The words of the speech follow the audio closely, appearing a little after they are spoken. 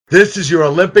This is your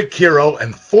Olympic hero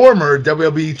and former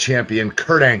WWE champion,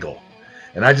 Kurt Angle.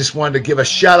 And I just wanted to give a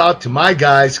shout out to my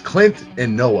guys, Clint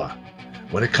and Noah.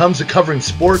 When it comes to covering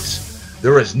sports,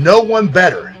 there is no one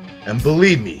better. And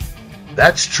believe me,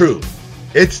 that's true.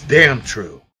 It's damn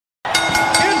true. It's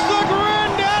the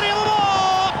granddaddy of them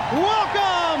all.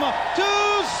 Welcome to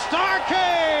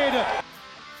Starrcade.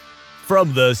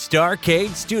 From the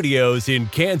Starrcade Studios in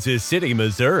Kansas City,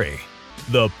 Missouri,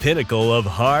 the pinnacle of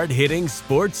hard-hitting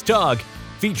sports talk,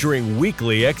 featuring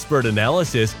weekly expert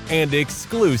analysis and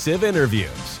exclusive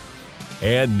interviews.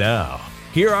 And now,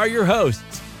 here are your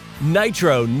hosts,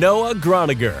 Nitro Noah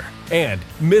Groniger and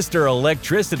Mr.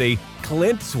 Electricity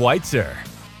Clint Schweitzer.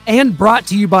 And brought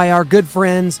to you by our good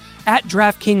friends at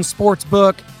DraftKings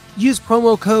Sportsbook. Use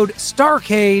promo code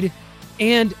STARRCADE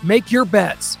and make your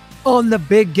bets on the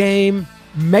big game.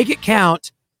 Make it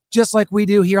count, just like we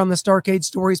do here on the Starrcade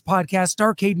Stories podcast.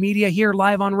 Starrcade Media here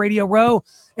live on Radio Row.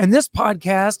 And this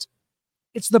podcast,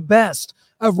 it's the best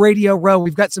of Radio Row.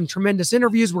 We've got some tremendous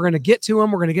interviews. We're going to get to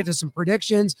them. We're going to get to some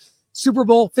predictions. Super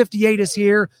Bowl 58 is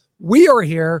here. We are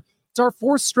here. It's our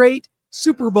fourth straight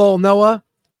Super Bowl, Noah.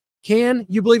 Can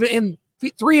you believe it? And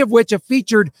three of which have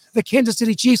featured the Kansas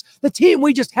City Chiefs, the team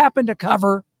we just happened to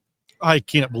cover. I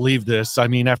can't believe this. I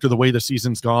mean, after the way the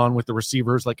season's gone with the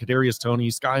receivers like Kadarius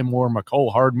Toney, Sky Moore,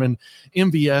 McCole Hardman,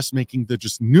 MVS making the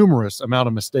just numerous amount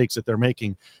of mistakes that they're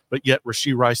making, but yet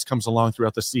Rashee Rice comes along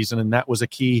throughout the season, and that was a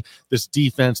key. This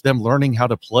defense, them learning how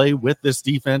to play with this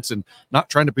defense and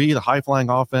not trying to be the high-flying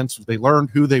offense. They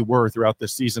learned who they were throughout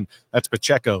this season. That's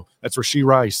Pacheco, that's Rashee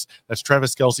Rice, that's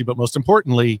Travis Kelce, but most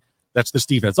importantly, that's this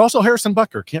defense. Also Harrison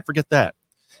Butker, can't forget that.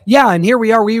 Yeah, and here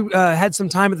we are. We had some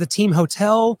time at the team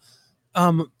hotel.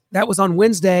 That was on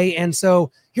Wednesday. And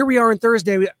so here we are on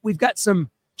Thursday. We've got some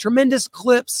tremendous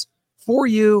clips for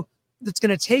you that's going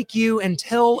to take you and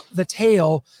tell the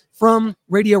tale from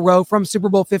Radio Row, from Super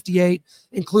Bowl 58,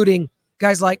 including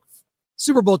guys like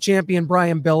Super Bowl champion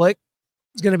Brian Billick.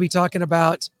 He's going to be talking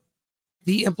about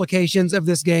the implications of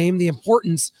this game, the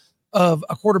importance of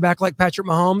a quarterback like Patrick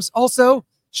Mahomes. Also,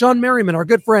 Shawne Merriman, our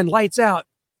good friend, Lights Out.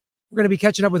 We're going to be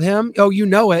catching up with him. Oh, you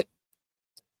know it.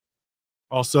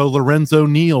 Also, Lorenzo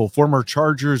Neal, former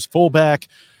Chargers fullback,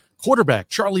 quarterback,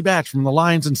 Charlie Batch from the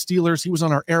Lions and Steelers. He was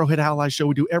on our Arrowhead Ally show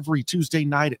we do every Tuesday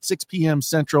night at 6 p.m.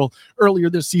 Central earlier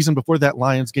this season before that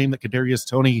Lions game that Kadarius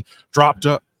Toney dropped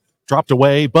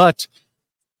away. But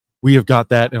we have got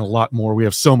that and a lot more. We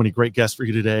have so many great guests for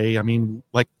you today. I mean,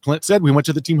 like Clint said, we went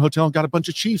to the team hotel and got a bunch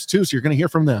of Chiefs too, so you're going to hear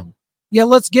from them. Yeah,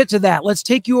 let's get to that. Let's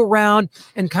take you around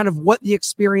and kind of what the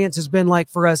experience has been like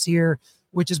for us here,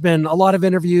 which has been a lot of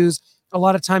interviews, a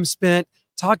lot of time spent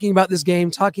talking about this game,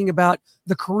 talking about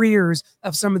the careers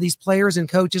of some of these players and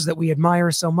coaches that we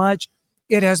admire so much.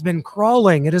 It has been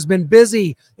crawling. It has been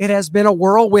busy. It has been a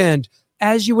whirlwind,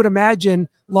 as you would imagine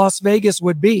Las Vegas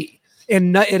would be.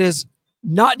 And it is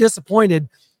not disappointed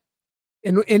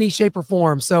in any shape or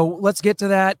form. So let's get to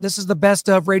that. This is the best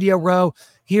of Radio Row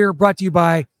here, brought to you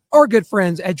by our good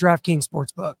friends at DraftKings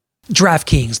Sportsbook.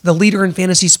 DraftKings, the leader in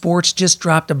fantasy sports, just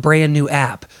dropped a brand new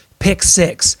app, Pick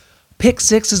Six. Pick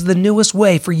Six is the newest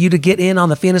way for you to get in on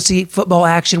the fantasy football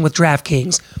action with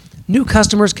DraftKings. New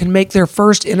customers can make their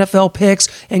first NFL picks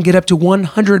and get up to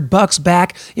 $100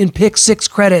 back in Pick Six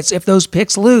credits if those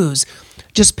picks lose.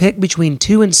 Just pick between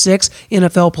 2 and 6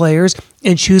 NFL players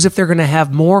and choose if they're going to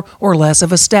have more or less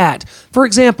of a stat. For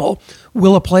example,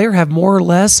 will a player have more or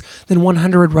less than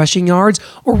 100 rushing yards,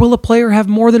 or will a player have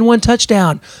more than one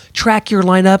touchdown? Track your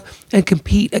lineup and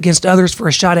compete against others for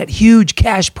a shot at huge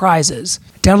cash prizes.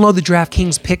 Download the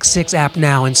DraftKings Pick 6 app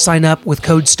now and sign up with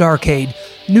code STARRCADE.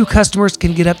 New customers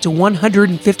can get up to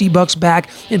 $150 back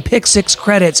in Pick 6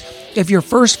 credits if your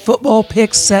first football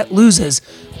pick set loses.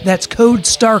 That's code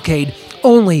STARRCADE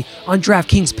only on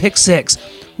DraftKings Pick 6.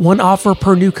 One offer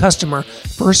per new customer.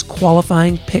 First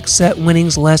qualifying pick set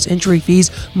winnings less entry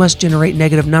fees must generate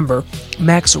negative number.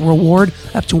 Max reward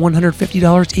up to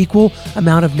 $150 equal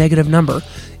amount of negative number.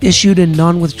 Issued in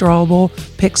non-withdrawable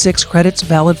Pick 6 credits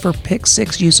valid for Pick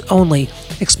 6 use only.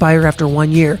 Expire after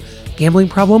 1 year. Gambling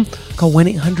problem? Call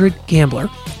 1-800-GAMBLER.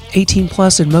 18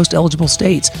 plus in most eligible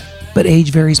states, but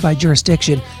age varies by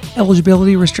jurisdiction.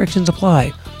 Eligibility restrictions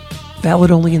apply.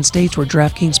 Valid only in states where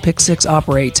DraftKings Pick 6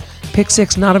 operates. Pick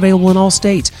 6 not available in all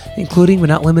states, including but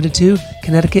not limited to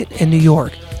Connecticut and New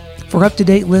York. For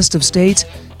up-to-date list of states,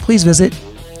 please visit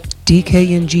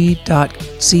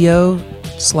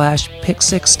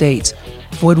dkng.co/pick6states.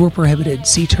 Void where prohibited.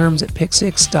 See terms at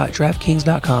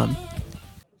pick6.draftkings.com.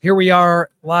 Here we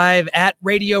are live at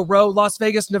Radio Row, Las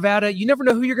Vegas, Nevada. You never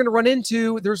know who you're going to run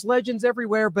into. There's legends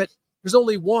everywhere, but there's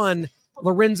only one,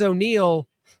 Lorenzo Neal.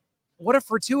 what a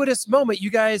fortuitous moment. You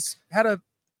guys had a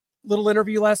little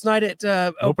interview last night at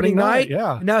opening night.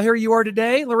 Yeah. And now here you are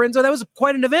today. Lorenzo, that was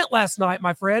quite an event last night,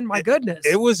 my friend. My goodness.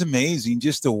 It was amazing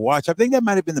just to watch. I think that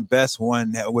might have been the best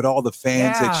one with all the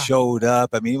fans that showed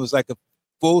up. I mean, it was like a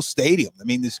full stadium. I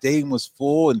mean, the stadium was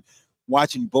full, and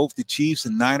watching both the Chiefs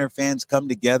and Niner fans come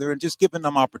together and just giving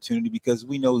them opportunity, because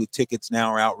we know the tickets now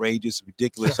are outrageous,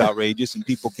 ridiculous, outrageous, and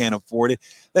people can't afford it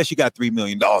unless you got $3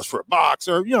 million for a box,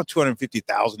 or,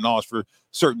 $250,000 for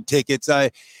certain tickets.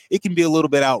 It can be a little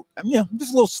bit out,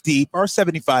 just a little steep, or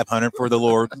 $7,500 for the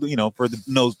lower, for the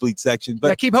nosebleed section.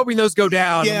 But I keep hoping those go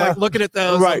down. Yeah. I'm like looking at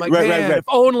those. Right, I'm like, right. if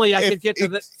only I could get to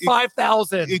the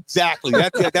 5,000. Exactly.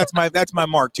 That's my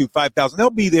mark too. 5,000. They'll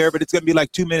be there, but it's going to be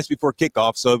like 2 minutes before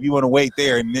kickoff. So if you want to wait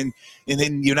there, and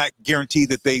then you're not guaranteed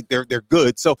that they're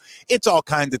good. So it's all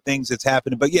kinds of things that's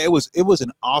happening. But yeah, it was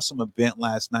an awesome event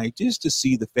last night, just to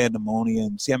see the fandemonia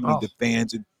and see how many of the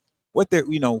fans and what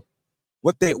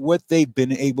they've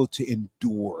been able to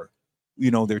endure,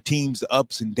 their teams, the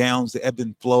ups and downs, the ebb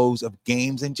and flows of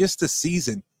games, and just the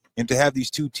season. And to have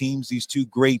these two teams, these two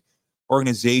great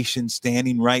organizations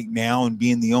standing right now and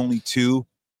being the only two,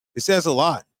 it says a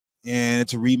lot. And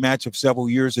it's a rematch of several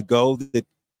years ago. That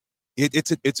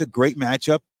it's a great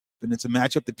matchup, and it's a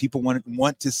matchup that people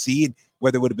want to see, and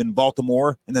whether it would have been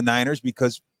Baltimore and the Niners,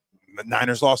 because the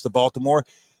Niners lost to Baltimore,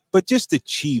 but just the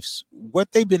Chiefs,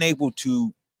 what they've been able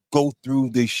to go through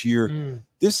this year,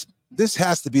 this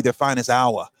has to be their finest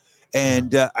hour.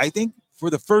 And I think for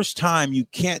the first time, you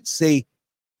can't say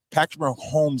Patrick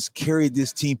Mahomes carried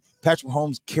this team. Patrick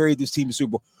Mahomes carried this team to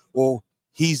Super Bowl. Well,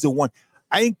 he's the one.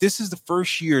 I think this is the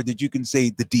first year that you can say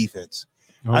the defense.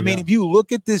 I mean, if you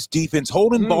look at this defense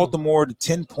holding Baltimore to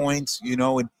 10 points,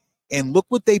 and look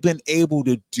what they've been able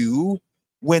to do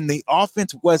when the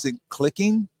offense wasn't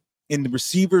clicking and the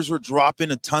receivers were dropping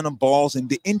a ton of balls, and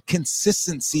the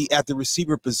inconsistency at the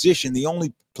receiver position, the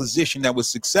only position that was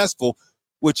successful,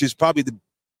 which is probably the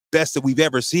best that we've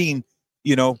ever seen.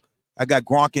 I got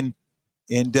Gronk and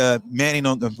Manning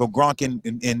on the Gronk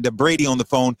and Brady on the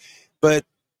phone, but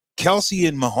Kelsey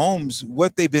and Mahomes,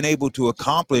 what they've been able to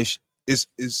accomplish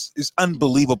is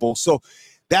unbelievable. So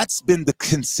that's been the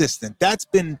consistent. That's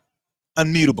been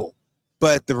unmutable.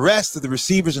 But the rest of the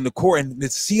receivers in the core, and to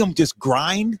see them just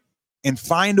grind and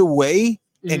find a way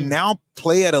and now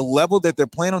play at a level that they're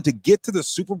playing on to get to the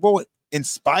Super Bowl in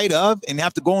spite of, and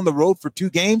have to go on the road for 2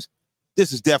 games,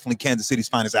 this is definitely Kansas City's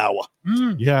finest hour.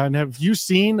 Yeah, and have you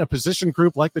seen a position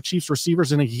group like the Chiefs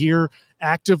receivers in a year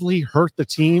actively hurt the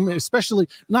team, especially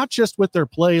not just with their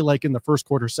play like in the first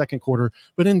quarter, second quarter,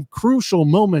 but in crucial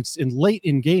moments late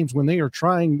in games when they are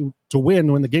trying to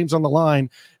win, when the game's on the line,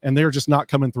 and they're just not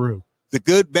coming through? The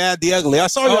good, bad, the ugly. I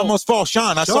saw you almost fall,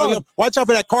 Sean. I saw you. Watch out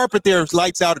for that carpet there.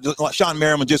 Lights out. Shawne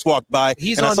Merriman just walked by,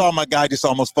 I saw my guy just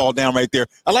almost fall down right there.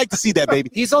 I like to see that, baby.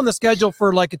 He's on the schedule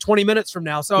for like 20 minutes from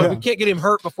now, so we can't get him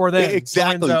hurt before then.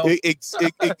 Exactly.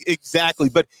 Exactly.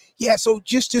 But yeah, so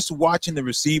just watching the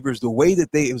receivers, the way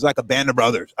that it was like a band of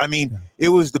brothers. I mean, it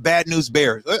was the Bad News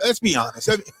Bears. Let's be honest.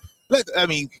 I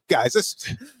mean, guys, let's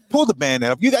pull the band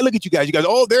up. You got look at you guys. You guys,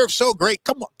 they're so great.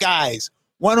 Come on, guys.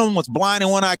 One of them was blind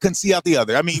and one eye couldn't see out the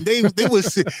other. I mean, it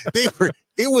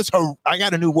was, I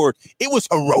got a new word. It was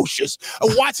ferocious.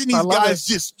 Watching these guys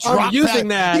just drop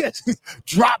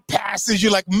drop passes.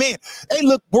 You're like, man, they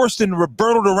look worse than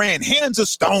Roberto Duran, hands of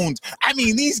stones. I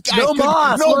mean, these guys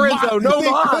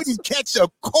couldn't catch a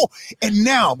goal. And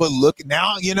now, but look,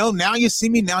 now you see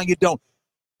me, now you don't.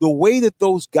 The way that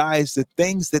those guys, the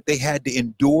things that they had to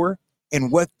endure,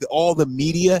 and what all the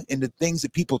media and the things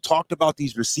that people talked about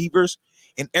these receivers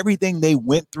and everything they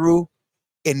went through,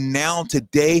 and now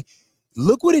today,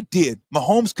 look what it did.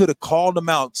 Mahomes could have called them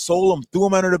out, sold them, threw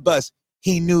them under the bus.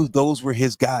 He knew those were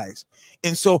his guys.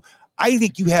 And so I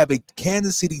think you have a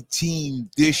Kansas City team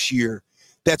this year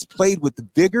that's played with the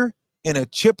vigor and a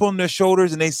chip on their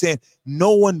shoulders, and they said,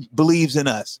 no one believes in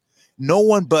us. No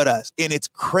one but us. And it's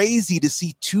crazy to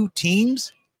see two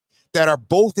teams that are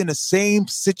both in the same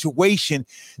situation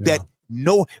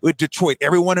with Detroit.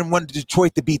 Everyone wanted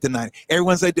Detroit to beat the Niners.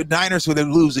 Everyone's like the Niners who they're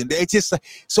losing. It's just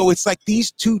so it's like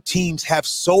these two teams have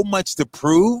so much to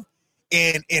prove,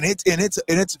 and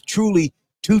it's truly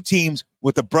two teams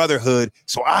with a brotherhood.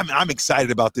 So I'm excited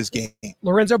about this game.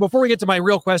 Lorenzo, before we get to my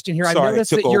real question here, I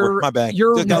noticed that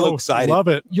you're excited. Love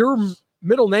it. Your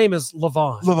middle name is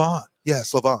Levon. Levon.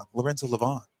 Yes, Levon. Lorenzo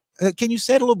Levon. Can you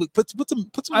say it a little bit? Put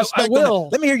some respect I will. on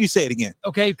that. Let me hear you say it again.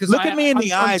 Okay, because look at me in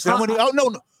the eyes. No.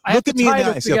 Look at me in the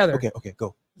eyes. Together. Okay,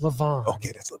 go. Levon.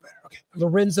 Okay, that's a little better. Okay.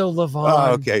 Lorenzo Levon.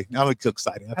 Oh, okay. Now it's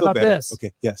exciting. I feel How about better. this?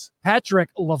 Okay, yes. Patrick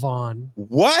Levon.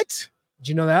 What? Did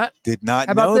you know that? Did not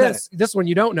How about know this? that. This one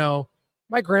you don't know.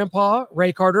 My grandpa,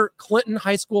 Ray Carter, Clinton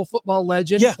High School football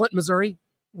legend, Yeah. Clinton, Missouri.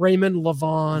 Raymond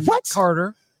Levon What?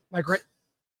 Carter.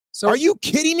 So Are you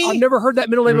kidding me? I've never heard that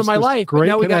middle name There's in my this life. But great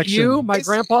now we got connection. you, my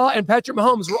grandpa, and Patrick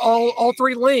Mahomes. We're all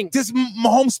three linked. Does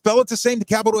Mahomes spell it the same? The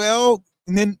capital L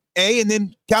and then A and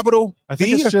then capital I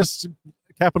think V? it's just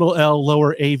capital L,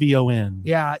 lower AVON.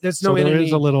 Yeah, there's So no there entity.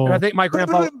 is a little- And I think my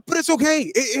grandpa. But it's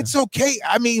okay. It's okay.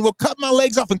 I mean, well, cut my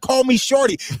legs off and call me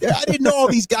Shorty. I didn't know all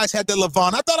these guys had the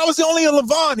Levon. I thought I was the only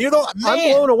Levon. You know, man.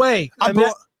 I'm blown away. I'm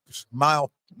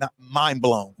mind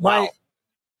blown. Wow.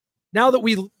 Now that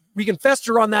we can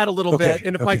fester on that a little Okay, bit,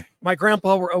 and if okay. my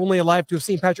grandpa were only alive to have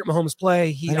seen Patrick Mahomes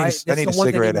play, I need a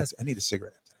cigarette. I need a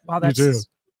cigarette. Wow, You do.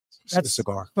 That's a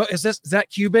cigar. Is that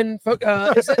Cuban?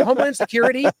 Is that Homeland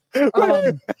Security?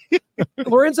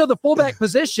 Lorenzo, the fullback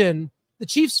position, the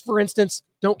Chiefs, for instance,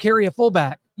 don't carry a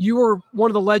fullback. You were one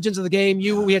of the legends of the game.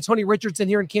 We had Tony Richardson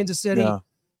here in Kansas City. Yeah.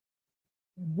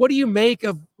 What do you make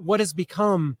of what has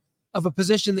become of a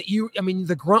position that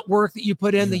the grunt work that you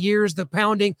put in, the years, the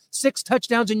pounding, 6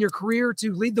 touchdowns in your career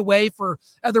to lead the way for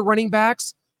other running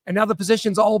backs, and now the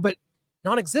position's all but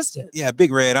non-existent. Yeah,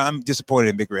 Big Red. I'm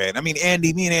disappointed in Big Red. I mean,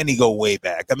 me and Andy go way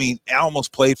back. I mean, I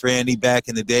almost played for Andy back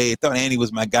in the day. I thought Andy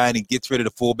was my guy, and he gets rid of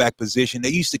the fullback position. They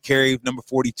used to carry number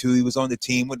 42. He was on the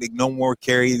team with no more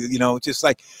carry, just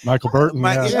like Michael Burton.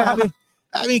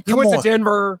 I mean, He come went on. to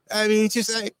Denver. I mean, it's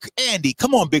just Andy,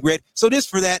 come on, Big Red. So this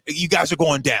for that, you guys are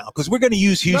going down because we're going to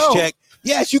use Hughes check.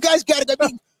 Yes, you guys got to. I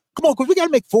mean, come on, because we got to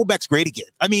make fullbacks great again.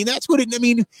 I mean, that's what it. I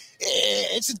mean,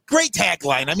 it's a great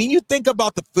tagline. I mean, you think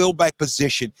about the fullback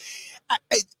position.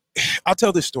 I'll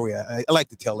tell this story. I like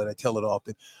to tell it. I tell it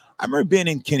often. I remember being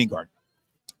in kindergarten.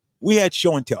 We had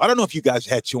show and tell. I don't know if you guys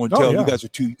had show and tell. Yeah. You guys are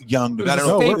too young. It was I a don't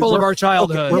know. staple of our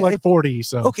childhood. We're like 40,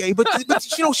 so. Okay, but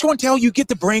show and tell, you get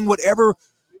to bring whatever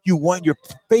you want, your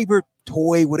favorite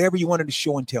toy, whatever you wanted to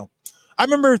show and tell. I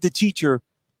remember the teacher,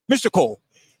 Mr. Cole,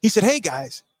 he said, "Hey,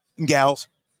 guys and gals,"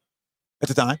 at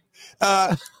the time.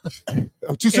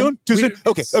 Too soon? Too soon?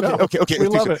 Okay. We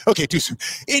love it. Okay, too soon.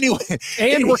 Anyway.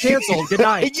 And we're canceled. Good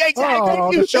night. Yeah, exactly.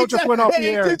 Oh, the show just went off the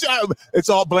air. It's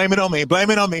all blame it on me.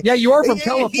 Blame it on me. Yeah, you are from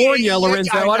California,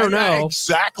 Lorenzo. I don't know.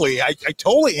 Exactly. I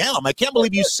totally am. I can't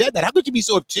believe you said that. How could you be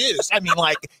so obtuse? I mean,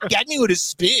 like, got me with a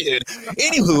spin.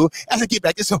 Anywho, as I get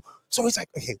back, so it's like,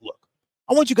 okay, look,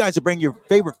 I want you guys to bring your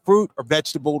favorite fruit or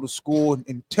vegetable to school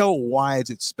and tell why is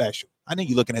it special. I know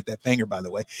you're looking at that finger, by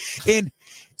the way. And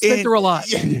Been through a lot.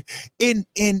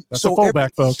 That's a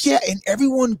fullback, folks. Yeah, and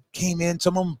everyone came in.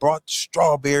 Some of them brought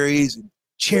strawberries and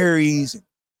cherries and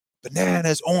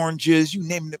bananas, oranges, you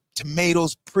name it,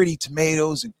 tomatoes, pretty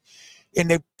tomatoes, and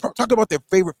they talked about their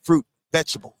favorite fruit,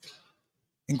 vegetable.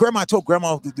 And I told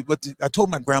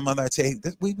my grandmother, I'd say,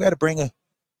 we got to bring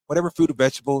whatever fruit or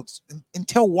vegetable and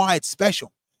tell why it's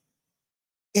special.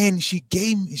 And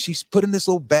she's put in this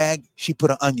little bag, she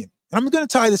put an onion. And I'm going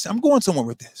to tie this, I'm going somewhere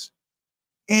with this.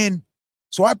 And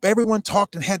so everyone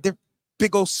talked and had their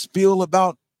big old spiel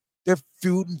about their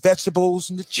food and vegetables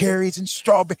and the cherries and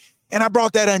strawberry. And I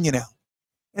brought that onion out.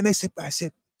 And I said,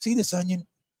 see this onion?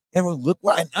 Everyone looked,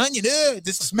 what, an onion?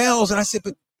 This smells. And I said,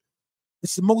 but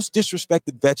it's the most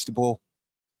disrespected vegetable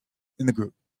in the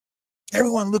group.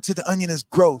 Everyone looks at the onion as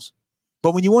gross.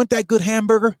 But when you want that good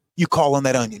hamburger, you call on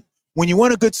that onion. When you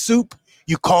want a good soup,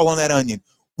 you call on that onion.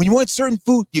 When you want certain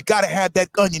food, you got to have that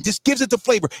onion. Just gives it the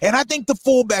flavor. And I think the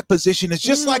fullback position is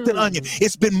just like that onion.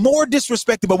 It's been more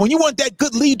disrespected. But when you want that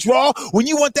good lead draw, when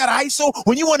you want that ISO,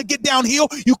 when you want to get downhill,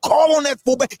 you call on that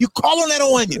fullback. You call on that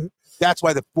onion. That's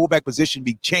why the fullback position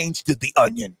be changed to the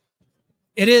onion.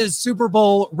 It is Super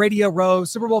Bowl Radio Row,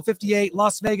 Super Bowl 58,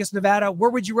 Las Vegas, Nevada.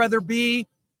 Where would you rather be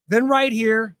than right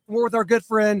here? We're with our good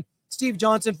friend, Steve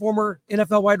Johnson, former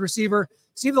NFL wide receiver.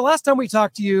 Steve, the last time we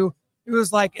talked to you, it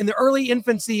was like in the early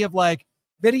infancy of like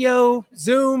video,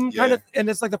 Zoom kind of, and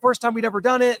it's like the first time we'd ever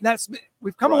done it. And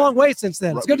we've come a long way since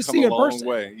then. It's good to see you in person.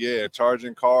 Way. Yeah,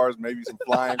 charging cars, maybe some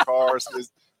flying cars.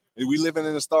 We living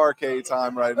in a Starcade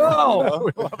time right now. Oh,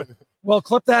 we love it. Well,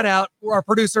 clip that out. Our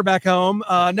producer back home.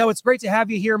 No, it's great to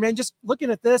have you here, man. Just looking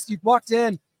at this, you walked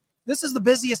in. This is the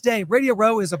busiest day. Radio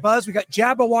Row is a buzz. We got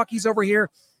Jabberwockies over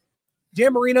here.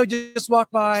 Dan Marino just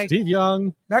walked by. Steve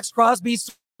Young. Max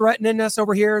Crosby's threatening us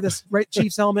over here. This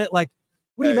Chiefs helmet. Like,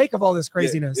 what do you make of all this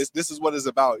craziness? Yeah, this is what it's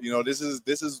about. This is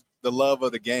the love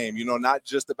of the game. Not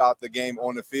just about the game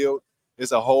on the field.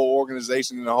 It's a whole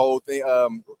organization and a whole thing,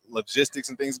 logistics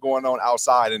and things going on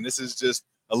outside. And this is just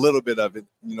a little bit of it,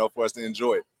 for us to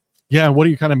enjoy it. Yeah, what do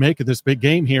you kind of make of this big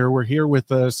game here? We're here with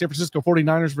San Francisco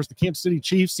 49ers versus the Kansas City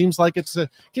Chiefs. Seems like it's a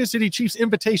Kansas City Chiefs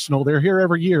invitational. They're here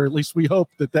every year. At least we hope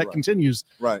that continues.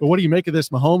 Right. But what do you make of this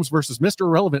Mahomes versus Mr.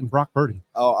 Irrelevant and Brock Purdy?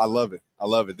 Oh, I love it. I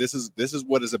love it. This is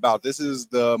what it's about. This is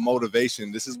the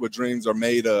motivation. This is what dreams are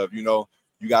made of. You know,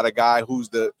 you got a guy who's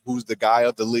the guy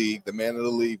of the league, the man of the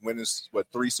league, winning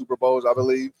 3 Super Bowls, I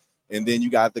believe. And then you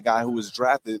got the guy who was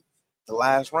drafted the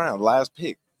last round, last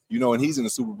pick. You know, and he's in the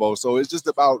Super Bowl. So it's just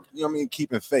about, you know what I mean,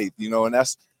 keeping faith, you know, and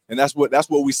that's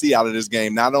what we see out of this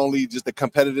game. Not only just the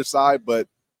competitive side, but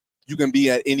you can be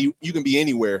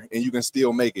anywhere and you can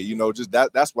still make it. You know, just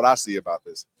that's what I see about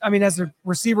this. I mean, as a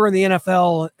receiver in the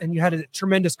NFL and you had a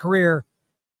tremendous career,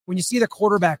 when you see the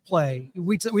quarterback play,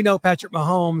 we know Patrick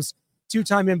Mahomes,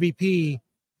 2-time MVP.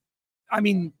 I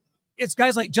mean, it's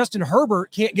guys like Justin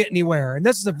Herbert can't get anywhere. And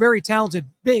this is a very talented,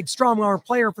 big, strong arm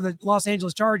player for the Los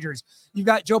Angeles Chargers. You've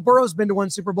got Joe Burrow's been to 1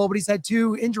 Super Bowl, but he's had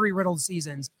 2 injury-riddled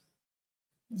seasons.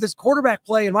 This quarterback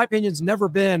play, in my opinion, has never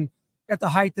been at the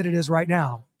height that it is right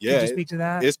now. Yeah. Can you speak to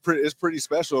that? It's pretty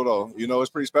special, though. You know, it's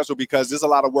pretty special because there's a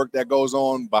lot of work that goes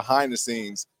on behind the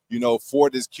scenes, you know, for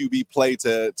this QB play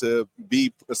to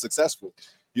be successful.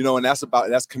 You know, and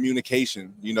that's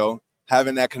communication, you know.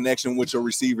 Having that connection with your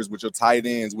receivers, with your tight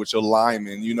ends, with your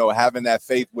linemen, you know, having that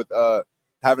faith with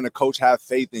having a coach have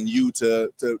faith in you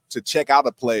to check out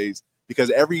the plays,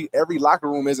 because every locker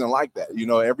room isn't like that. You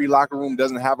know, every locker room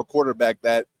doesn't have a quarterback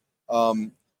that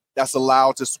that's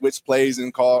allowed to switch plays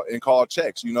and call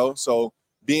checks, you know. So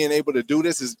being able to do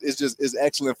this is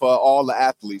excellent for all the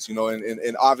athletes, you know,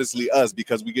 and obviously us,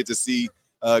 because we get to see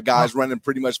guys running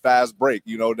pretty much fast break,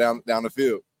 you know, down the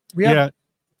field.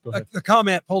 A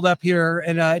comment pulled up here,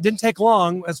 and it didn't take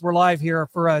long as we're live here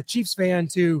for a Chiefs fan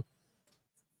to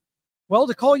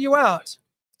call you out,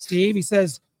 Steve. He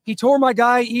says, he tore my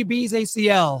guy EB's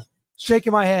ACL.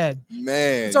 Shaking my head.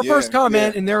 Man, it's our first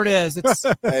comment, and there it is. It's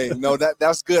hey, no,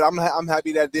 that's good. I'm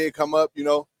happy that did come up, you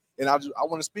know, and I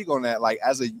want to speak on that. Like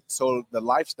so the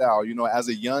lifestyle, you know, as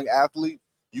a young athlete,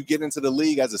 you get into the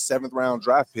league as a 7th round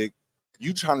draft pick,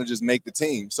 you trying to just make the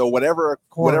team. So whatever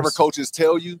coaches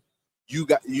tell you,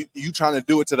 you trying to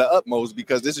do it to the utmost,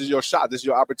 because this is your shot, this is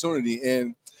your opportunity.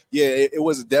 And yeah, it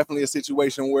was definitely a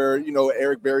situation where, you know,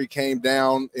 Eric Berry came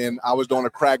down and I was doing a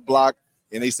crack block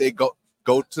and they say go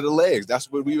to the legs. That's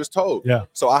what we was told. Yeah.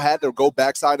 So I had to go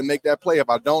backside and make that play. If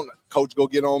I don't, coach go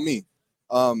get on me.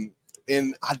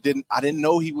 And I didn't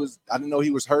know he was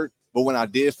hurt. But when I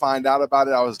did find out about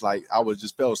it, I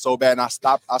just felt so bad. And I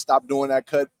stopped doing that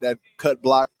cut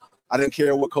block. I didn't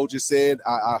care what coaches said.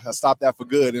 I stopped that for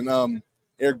good. And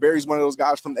Eric Berry's one of those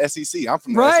guys from the SEC. I'm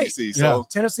from the SEC. So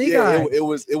Tennessee guy. It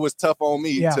was tough on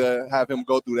me to have him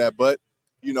go through that. But,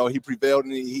 you know, he prevailed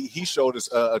and he showed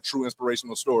us a true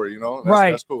inspirational story, you know.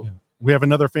 That's cool. Yeah. We have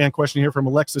another fan question here from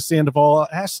Alexis Sandoval.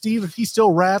 Ask Steve if he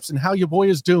still raps and how your boy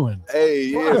is doing. Hey,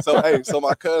 yeah. So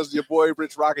my cousin, your boy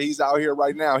Rich Rocker, he's out here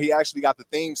right now. He actually got the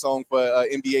theme song for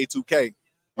NBA 2K.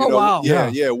 Wow.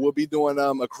 Yeah. We'll be doing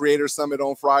a creator summit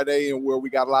on Friday, and where we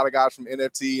got a lot of guys from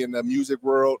NFT and the music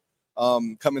world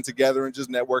coming together and just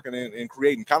networking and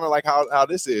creating, kind of like how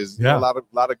this is. Yeah. You know,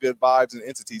 a lot of good vibes and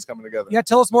entities coming together. Yeah,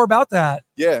 tell us more about that.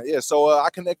 Yeah. So I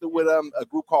connected with a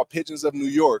group called Pigeons of New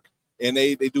York, and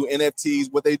they do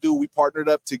NFTs. What they do, we partnered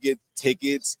up to get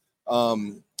tickets.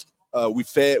 We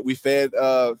fed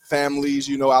families,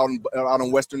 you know, out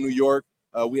in Western New York.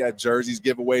 We had jerseys,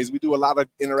 giveaways. We do a lot of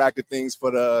interactive things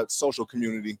for the social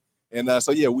community. And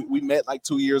we met like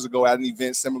 2 years ago at an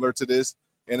event similar to this.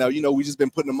 And, you know, we just been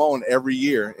putting them on every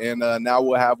year. And now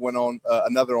we'll have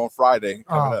another on Friday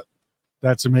coming up.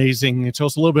 That's amazing. Tell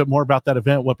us a little bit more about that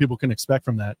event, what people can expect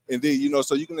from that. Indeed. You know,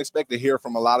 so you can expect to hear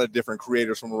from a lot of different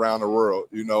creators from around the world.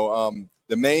 You know,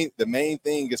 the main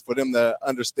thing is for them to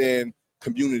understand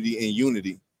community and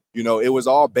unity. You know, it was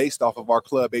all based off of our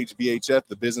club, HBHF,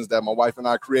 the business that my wife and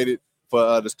I created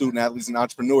for the student athletes and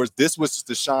entrepreneurs. This was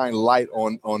to shine light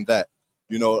on that.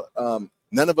 You know,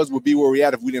 none of us would be where we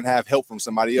at if we didn't have help from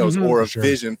somebody else or a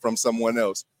vision from someone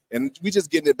else. And we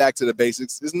just getting it back to the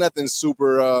basics. There's nothing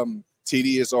super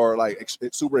tedious or like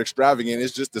super extravagant.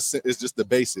 It's just the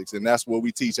basics, and that's what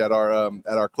we teach at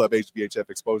our club, HBHF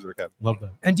Exposure Academy. Love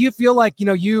that. And do you feel like, you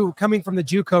know, you coming from the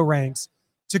JUCO ranks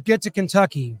to get to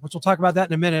Kentucky, which we'll talk about that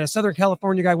in a minute, a Southern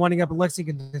California guy winding up in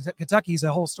Lexington, Kentucky is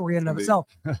a whole story in and of itself.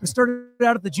 You started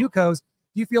out at the JUCOs.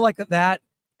 Do you feel like that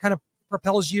kind of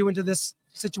propels you into this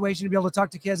situation to be able to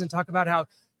talk to kids and talk about how,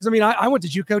 because I mean, I went to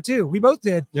JUCO too. We both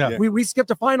did. Yeah. We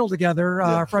skipped a final together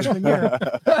our freshman year.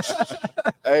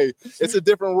 Hey, it's a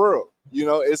different world. You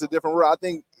know, it's a different world. I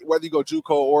think whether you go JUCO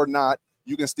or not,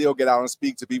 you can still get out and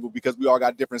speak to people because we all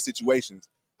got different situations.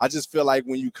 I just feel like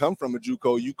when you come from a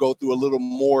JUCO, you go through a little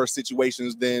more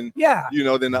situations than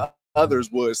than the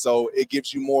others would. So it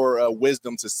gives you more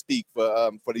wisdom to speak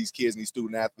for these kids and these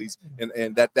student athletes,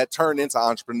 and that turn into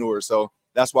entrepreneurs. So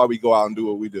that's why we go out and do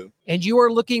what we do. And you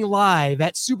are looking live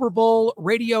at Super Bowl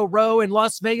Radio Row in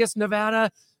Las Vegas,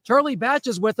 Nevada. Charlie Batch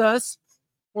is with us,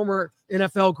 former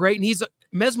NFL great, and he's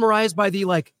mesmerized by the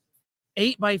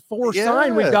 8x4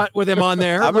 sign we've got with him on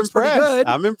there. I'm impressed.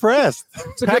 I'm impressed.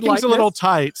 It's a Packing's a little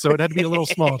tight, so it had to be a little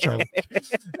small, Charlie.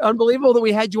 Unbelievable that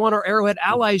we had you on our Arrowhead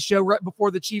Allies show right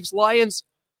before the Chiefs-Lions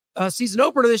season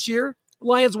opener this year. The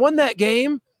Lions won that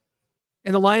game,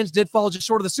 and the Lions did fall just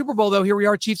short of the Super Bowl, though. Here we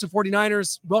are, Chiefs and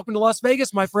 49ers. Welcome to Las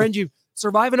Vegas, my friend. You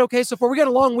surviving okay so far? We got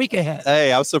a long week ahead.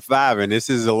 Hey, I'm surviving. This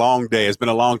is a long day. It's been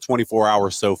a long 24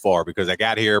 hours so far because I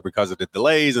got here because of the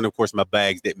delays, and, of course, my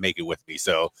bags didn't make it with me.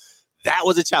 So that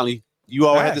was a challenge. You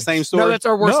all had the same story? No, that's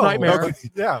our worst nightmare. Okay.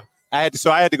 Yeah. I had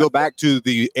to go back to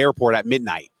the airport at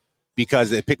midnight because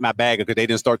they picked my bag because they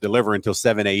didn't start delivering until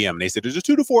 7 a.m. They said, there's a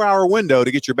 2 to 4 hour window to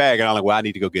get your bag. And I'm like, well, I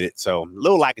need to go get it. So a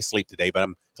little lack of sleep today, but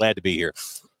I'm glad to be here.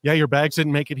 Yeah, your bags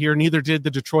didn't make it here. Neither did the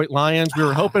Detroit Lions. We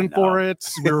were hoping for it.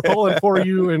 We were pulling for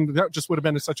you, and that just would have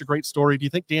been such a great story. Do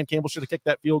you think Dan Campbell should have kicked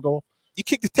that field goal? You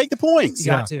take the points.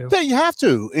 You got to. Yeah, you have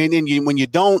to. And then when you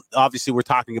don't, obviously we're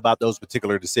talking about those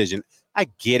particular decisions. I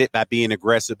get it by being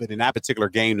aggressive, but in that particular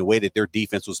game, the way that their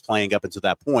defense was playing up until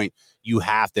that point, you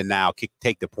have to now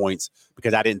take the points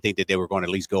because I didn't think that they were going to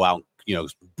at least go out,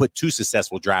 put 2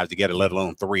 successful drives together, let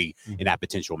alone 3 in that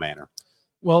potential manner.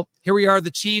 Well, here we are, the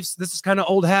Chiefs. This is kind of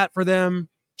old hat for them,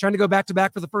 trying to go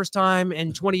back-to-back for the first time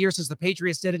in 20 years since the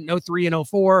Patriots did it in 03 and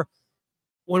 04.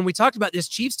 When we talked about this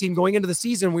Chiefs team going into the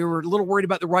season, we were a little worried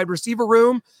about the wide receiver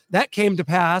room. That came to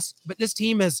pass, but this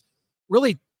team has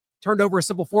really turned over a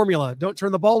simple formula. Don't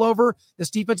turn the ball over.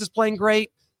 This defense is playing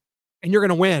great, and you're going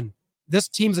to win. This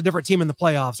team's a different team in the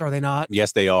playoffs, are they not?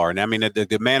 Yes, they are. And I mean,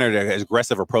 the manner, the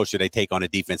aggressive approach that they take on the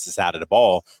defensive side of the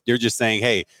ball, they're just saying,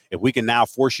 hey, if we can now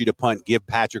force you to punt, give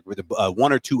Patrick with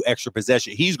 1 or 2 extra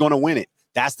possession, he's going to win it.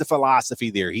 That's the philosophy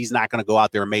there. He's not going to go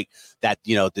out there and make that,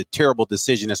 the terrible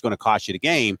decision that's going to cost you the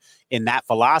game. And that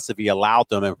philosophy allowed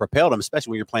them and propelled them,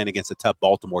 especially when you're playing against a tough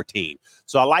Baltimore team.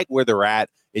 So I like where they're at.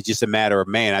 It's just a matter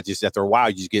of, after a while,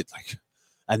 you just get like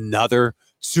another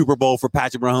Super Bowl for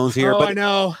Patrick Mahomes here. I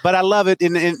know. But I love it.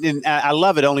 And I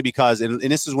love it only because, and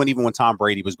this is even when Tom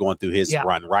Brady was going through his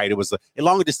run, right? It was, as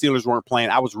long as the Steelers weren't playing,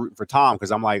 I was rooting for Tom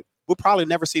because I'm like, we'll probably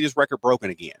never see this record broken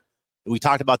again. We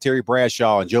talked about Terry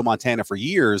Bradshaw and Joe Montana for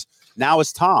years. Now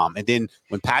it's Tom. And then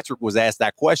when Patrick was asked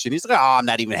that question, he's like, I'm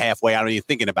not even halfway. I'm not even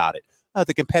thinking about it.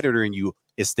 The competitor in you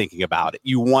is thinking about it.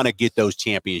 You want to get those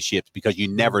championships because you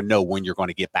never know when you're going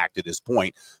to get back to this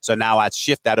point. So now I'd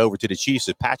shift that over to the Chiefs.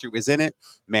 If Patrick is in it,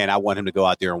 man, I want him to go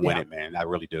out there and win it, man. I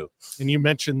really do. And you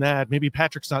mentioned that maybe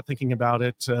Patrick's not thinking about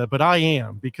it, but I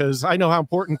am, because I know how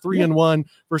important 3-1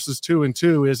 versus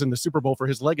 2-2 is in the Super Bowl for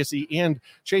his legacy and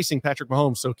chasing Patrick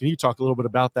Mahomes. So can you talk a little bit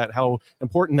about that, how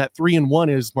important that 3-1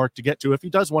 is, Mark, to get to if he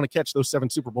does want to catch those 7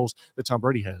 Super Bowls that Tom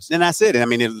Brady has? And that's it. I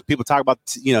mean, if people talk about,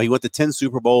 he went to 10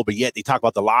 Super Bowl, but yet they talk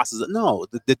about the losses. No,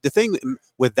 the thing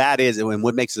with that is, and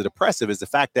what makes it oppressive is the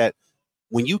fact that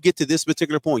when you get to this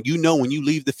particular point, when you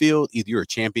leave the field, either you're a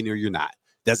champion or you're not.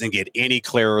 Doesn't get any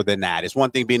clearer than that. It's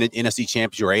one thing being an NFC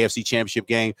championship or AFC championship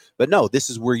game, but no, this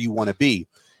is where you want to be.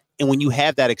 And when you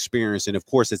have that experience, and of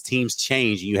course, as teams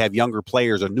change and you have younger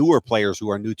players or newer players who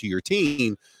are new to your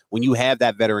team, when you have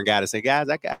that veteran guy to say, guys,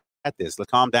 I got this, let's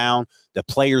calm down. The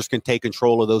players can take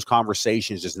control of those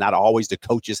conversations. It's not always the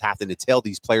coaches having to tell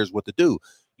these players what to do.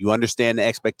 You understand the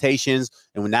expectations.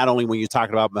 And not only when you're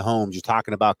talking about Mahomes, you're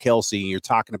talking about Kelsey, and you're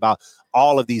talking about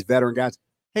all of these veteran guys.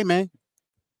 Hey, man,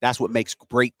 that's what makes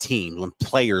great teams, when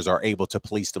players are able to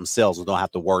police themselves and don't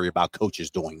have to worry about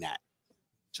coaches doing that.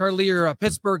 Charlie, you're a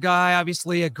Pittsburgh guy,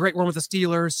 obviously a great one with the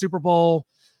Steelers, Super Bowl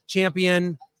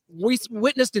champion. We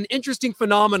witnessed an interesting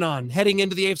phenomenon heading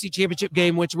into the AFC Championship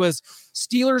game, which was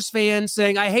Steelers fans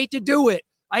saying, I hate to do it.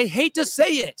 I hate to say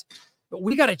it, but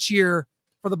we got to cheer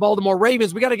for the Baltimore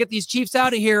Ravens. We got to get these Chiefs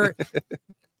out of here.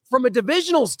 From a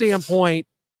divisional standpoint,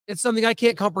 it's something I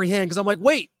can't comprehend because I'm like,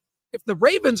 wait, if the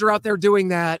Ravens are out there doing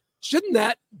that, shouldn't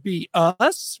that be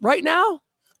us right now?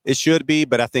 It should be,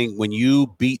 but I think when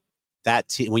you beat that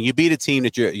team, when you beat a team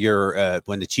that you're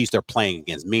when the Chiefs are playing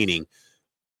against, meaning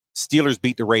Steelers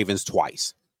beat the Ravens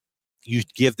twice, you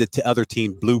give the other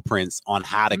team blueprints on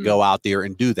how to go out there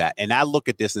and do that. And I look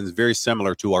at this, and it's very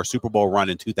similar to our Super Bowl run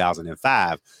in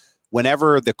 2005.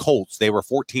 Whenever the Colts, they were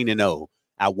 14-0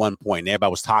 at one point, everybody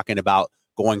was talking about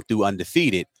going through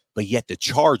undefeated, but yet the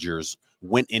Chargers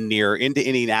went in there into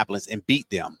Indianapolis and beat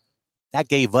them. That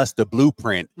gave us the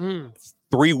blueprint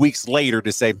 3 weeks later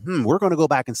to say, we're going to go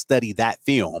back and study that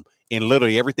film. And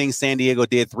literally everything San Diego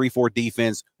did, 3-4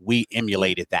 defense, we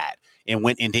emulated that and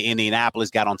went into Indianapolis,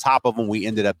 got on top of them. We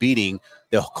ended up beating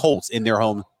the Colts in their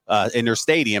home, in their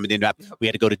stadium. And then we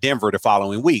had to go to Denver the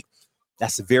following week.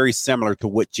 That's very similar to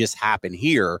what just happened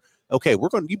here. Okay,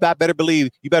 you better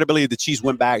believe the Chiefs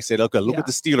went back and said, okay, look at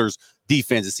the Steelers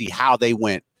defense and see how they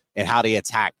went and how they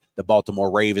attacked the Baltimore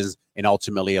Ravens and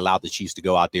ultimately allowed the Chiefs to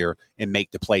go out there and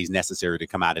make the plays necessary to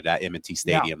come out of that M&T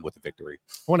Stadium with a victory.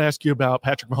 I want to ask you about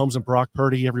Patrick Mahomes and Brock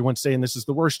Purdy. Everyone's saying this is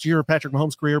the worst year of Patrick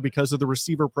Mahomes' career because of the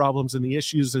receiver problems and the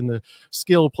issues and the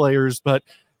skill players. But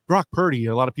Brock Purdy,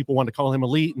 a lot of people want to call him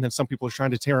elite, and then some people are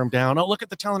trying to tear him down. Oh, look at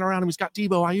the talent around him. He's got Debo,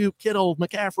 Ayuk, Kittle,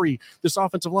 McCaffrey, this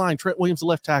offensive line, Trent Williams, the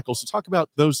left tackle. So talk about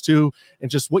those two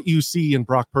and just what you see in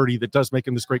Brock Purdy that does make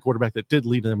him this great quarterback that did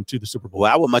lead them to the Super Bowl.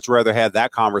 Well, I would much rather have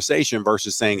that conversation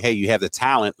versus saying, hey, you have the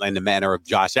talent in the manner of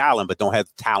Josh Allen, but don't have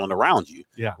the talent around you.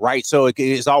 Yeah. Right? So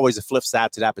it's always a flip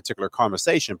side to that particular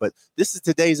conversation. But this is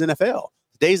today's NFL.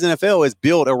 Today's NFL is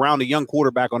built around a young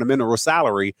quarterback on a minimal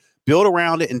salary. Build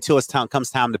around it until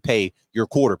comes time to pay your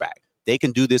quarterback. They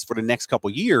can do this for the next couple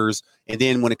of years. And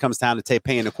then when it comes time to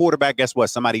paying the quarterback, guess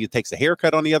what? Somebody who takes a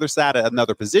haircut on the other side of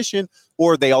another position,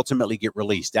 or they ultimately get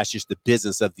released. That's just the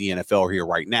business of the NFL here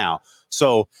right now.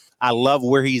 So I love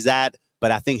where he's at, but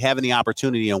I think having the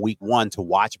opportunity in week 1 to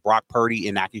watch Brock Purdy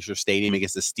in Acrisure Stadium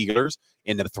against the Steelers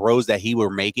and the throws that he were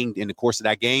making in the course of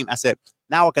that game, I said,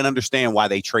 now I can understand why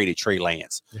they traded Trey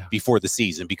Lance before the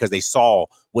season, because they saw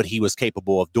what he was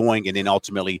capable of doing. And then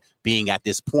ultimately being at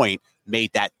this point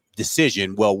made that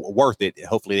decision, well, worth it.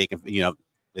 Hopefully they can,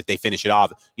 if they finish it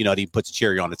off, he puts a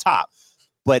cherry on the top.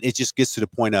 But it just gets to the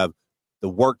point of the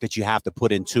work that you have to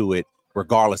put into it,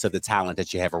 regardless of the talent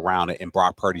that you have around it. And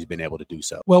Brock Purdy's been able to do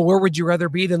so. Well, where would you rather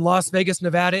be than Las Vegas,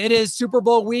 Nevada? It is Super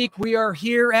Bowl week. We are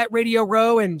here at Radio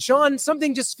Row. And Shawne,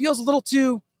 something just feels a little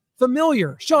too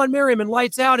familiar. Shawne Merriman,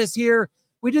 Lights Out, is here.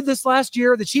 We did this last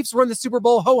year. The Chiefs won the Super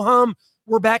Bowl. Ho-hum.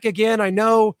 We're back again. I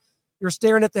know you're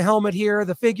staring at the helmet here,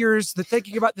 the figures, the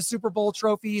thinking about the Super Bowl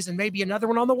trophies, and maybe another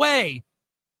one on the way.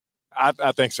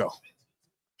 I think so.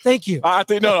 Thank you. I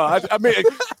think no. I mean,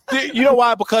 you know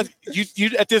why? Because you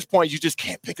at this point you just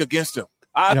can't pick against them.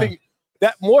 I think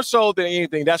that more so than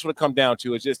anything, that's what it comes down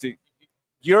to. It's just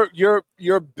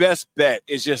your best bet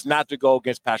is just not to go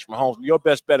against Patrick Mahomes. Your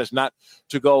best bet is not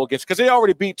to go against, because they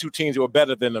already beat 2 teams that were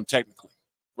better than them technically,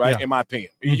 right? In my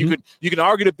opinion, you can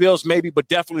argue the Bills maybe, but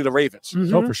definitely the Ravens.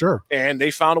 Oh, for sure. And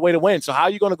they found a way to win. So how are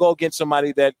you going to go against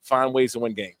somebody that find ways to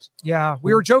win games? Yeah,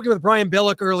 we were joking with Brian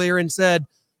Billick earlier and said,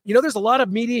 there's a lot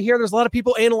of media here. There's a lot of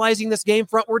people analyzing this game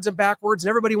frontwards and backwards, and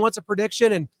everybody wants a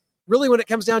prediction. And really, when it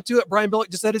comes down to it, Brian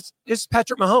Billick just said it's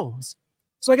Patrick Mahomes.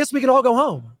 So I guess we can all go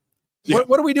home. Yeah.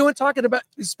 What are we doing talking about?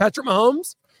 Is Patrick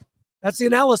Mahomes? That's the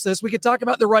analysis. We could talk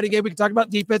about the running game. We could talk about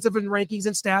defensive and rankings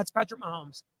and stats. Patrick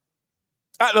Mahomes.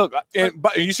 Look,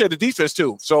 but you said the defense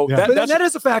too. So that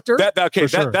is a factor.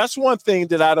 That's one thing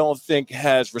that I don't think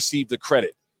has received the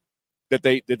credit that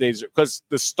they deserve, because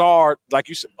the star, like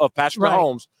you said, of Patrick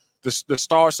Mahomes, the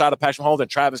star side of Patrick Mahomes and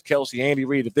Travis Kelce, Andy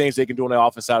Reid, the things they can do on the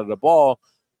offense side of the ball.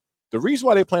 The reason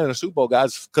why they're playing in the Super Bowl,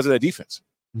 guys, is because of their defense.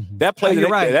 That play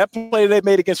that play they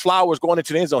made against Flowers going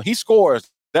into the end zone, he scores.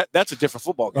 That's a different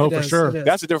football game. Oh, for sure.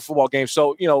 That's a different football game.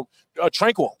 So,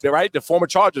 Tranquil, right? The former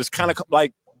Chargers kind of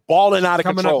like balling out of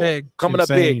control. Coming up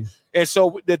big. And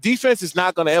so the defense is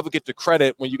not going to ever get the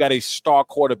credit when you got a star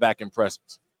quarterback in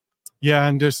presence. Yeah,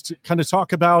 and just kind of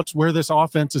talk about where this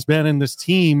offense has been in this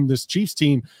team, this Chiefs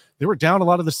team. They were down a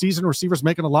lot of the season, receivers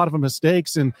making a lot of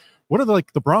mistakes. And what are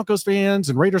the Broncos fans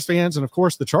and Raiders fans and, of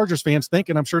course, the Chargers fans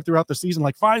thinking, I'm sure, throughout the season,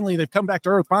 like, finally, they've come back to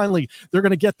earth. Finally, they're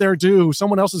going to get their due.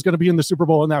 Someone else is going to be in the Super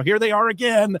Bowl. And now here they are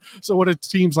again. So what do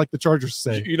teams like the Chargers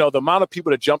say? The amount of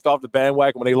people that jumped off the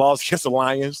bandwagon when they lost against the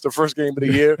Lions the first game of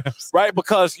the year, right?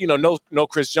 Because, no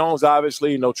Chris Jones,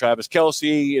 obviously, no Travis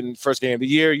Kelce in first game of the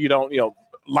year.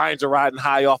 Lions are riding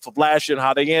high off of last year and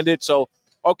how they ended. So,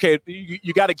 okay,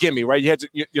 you got to give me, right? You had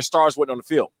your stars went on the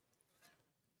field.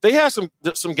 They had some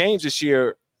games this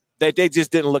year that they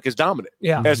just didn't look as dominant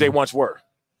as they once were.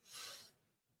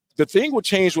 The thing will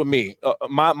change with me.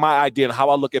 My idea and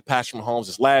how I look at Patrick Mahomes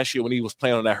is last year when he was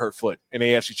playing on that hurt foot in the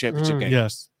AFC Championship game.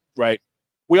 Yes. Right?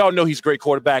 We all know he's a great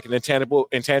quarterback and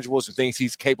intangibles and things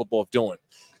he's capable of doing.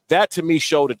 That, to me,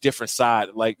 showed a different side.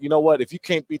 Like, you know what? If you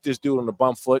can't beat this dude on the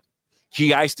bum foot,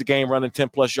 he iced the game running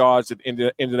 10-plus yards at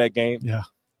the end of that game. Yeah.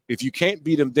 If you can't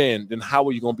beat him then how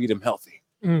are you going to beat him healthy?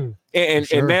 And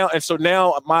sure.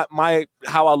 now my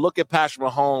how I look at Patrick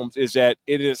Mahomes is that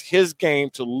it is his game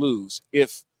to lose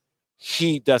if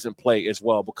he doesn't play as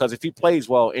well. Because if he plays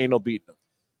well, ain't no beating him.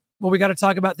 Well, we got to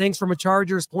talk about things from a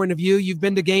Chargers point of view. You've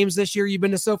been to games this year. You've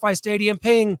been to SoFi Stadium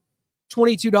paying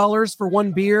 $22 for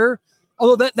one beer.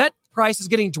 Although that price is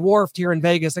getting dwarfed here in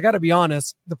Vegas. I got to be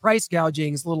honest. The price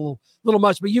gouging is a little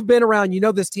much, but you've been around. You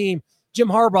know this team. Jim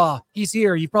Harbaugh, he's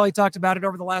here. You've probably talked about it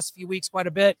over the last few weeks quite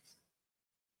a bit.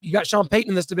 You got Sean Payton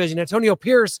in this division. Antonio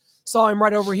Pierce, saw him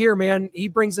right over here, man. He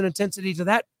brings an intensity to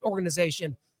that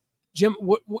organization. Jim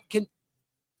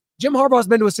Harbaugh's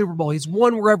been to a Super Bowl. He's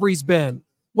won wherever he's been.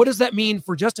 What does that mean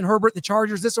for Justin Herbert, the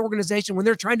Chargers, this organization, when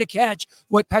they're trying to catch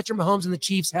what Patrick Mahomes and the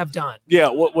Chiefs have done? Yeah,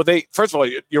 well, first of all,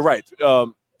 you're right.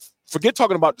 Forget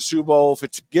talking about the Super Bowl.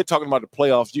 Forget talking about the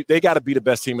playoffs. They got to be the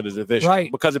best team in the division,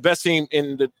 right? Because the best team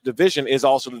in the division is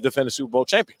also the defending Super Bowl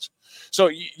champions. So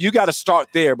you got to start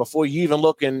there before you even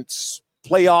look in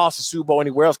playoffs, the Super Bowl,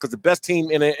 anywhere else. Because the best team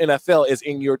in the NFL is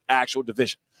in your actual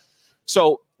division.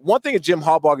 So one thing that Jim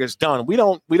Harbaugh has done, we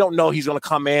don't know he's going to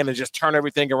come in and just turn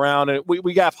everything around. And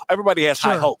everybody has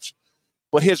high hopes,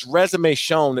 but his resume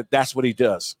shown that that's what he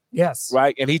does. Yes,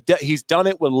 right, and he's done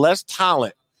it with less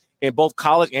talent in both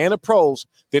college and the pros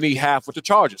than he have with the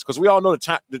Chargers. Because we all know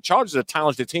the Chargers are a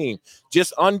talented team,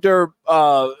 just didn't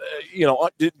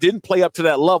play up to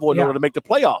that level in order to make the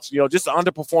playoffs. Just an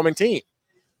underperforming team.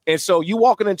 And so you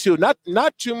walking into not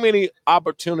too many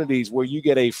opportunities where you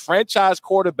get a franchise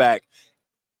quarterback,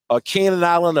 a Keenan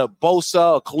Allen, a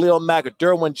Bosa, a Khalil Mack, a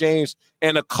Derwin James,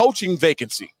 and a coaching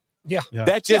vacancy. Yeah.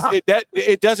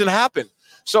 It doesn't happen.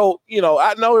 So,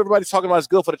 I know everybody's talking about it's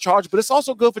good for the Chargers, but it's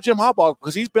also good for Jim Harbaugh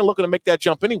because he's been looking to make that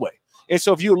jump anyway. And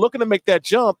so if you're looking to make that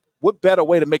jump, what better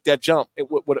way to make that jump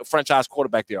with a franchise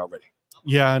quarterback there already?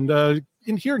 Yeah,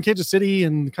 and here in Kansas City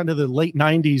in kind of the late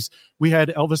 90s, we had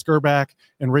Elvis Grbac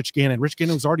and Rich Gannon. Rich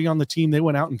Gannon was already on the team. They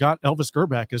went out and got Elvis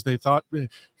Grbac as they thought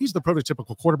he's the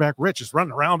prototypical quarterback. Rich is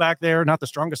running around back there, not the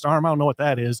strongest arm. I don't know what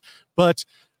that is. But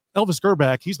Elvis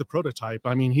Grbac, he's the prototype.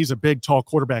 I mean, he's a big, tall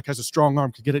quarterback, has a strong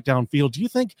arm, could get it downfield. Do you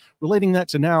think, relating that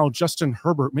to now, Justin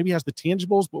Herbert maybe has the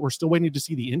tangibles, but we're still waiting to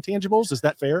see the intangibles? Is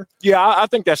that fair? Yeah, I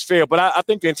think that's fair. But I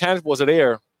think the intangibles are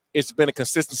there. It's been a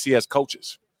consistency as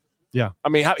coaches. Yeah. I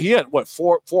mean, he had,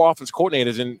 four offense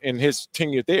coordinators in his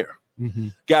tenure there. Mm-hmm.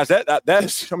 Guys, that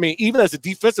is, I mean, even as a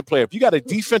defensive player, if you got a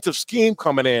defensive scheme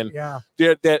coming in,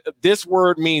 that this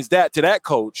word means that to that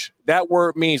coach, that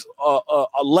word means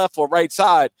a left or right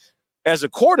side. As a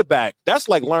quarterback, that's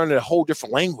like learning a whole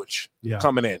different language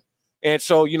coming in. And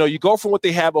so, you go from what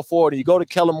they had before, and you go to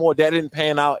Kellen Moore, that didn't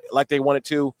pan out like they wanted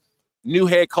to. New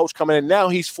head coach coming in. Now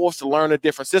he's forced to learn a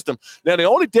different system. Now, the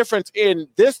only difference in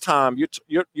this time,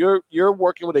 you're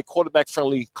working with a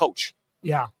quarterback-friendly coach.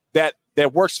 Yeah.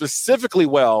 That works specifically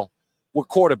well with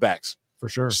quarterbacks. For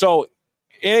sure. So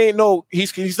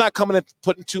he's not coming and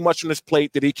putting too much on his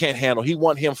plate that he can't handle. He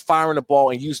want him firing the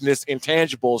ball and using this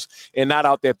intangibles and not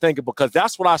out there thinking, because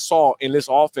that's what I saw in this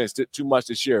offense too much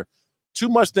this year. Too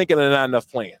much thinking and not enough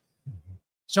playing.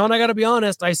 Sean, I got to be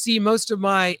honest. I see most of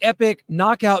my epic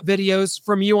knockout videos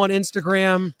from you on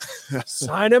Instagram.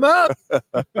 Sign him up.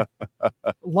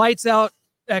 Lights Out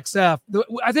XF.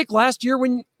 I think last year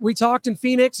when we talked in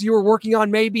Phoenix, you were working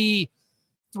on maybe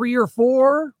 3 or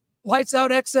 4 Lights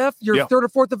Out XF, your third or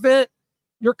fourth event.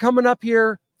 You're coming up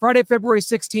here Friday, February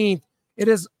 16th. It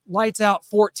is Lights Out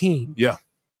 14. Yeah.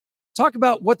 Talk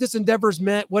about what this endeavor's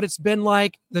meant, what it's been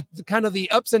like, the kind of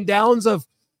the ups and downs of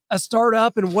a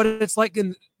startup and what it's like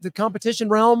in the competition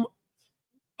realm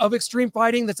of extreme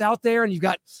fighting that's out there. And you've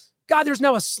got, there's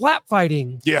now a slap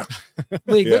fighting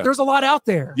league. Yeah. There's a lot out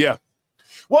there. Yeah.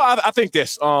 Well, I think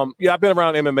this, I've been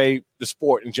around MMA, the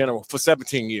sport in general, for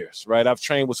 17 years, right? I've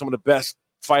trained with some of the best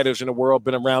fighters in the world,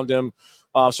 been around them.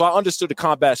 So I understood the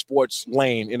combat sports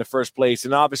lane in the first place.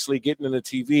 And obviously getting into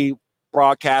TV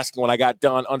broadcasting, when I got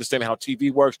done understanding how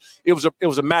TV works, it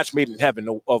was a match made in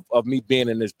heaven of me being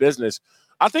in this business.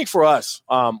 I think for us,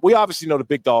 we obviously know the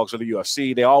big dogs of the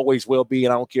UFC. They always will be,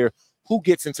 and I don't care who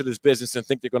gets into this business and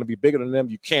think they're going to be bigger than them.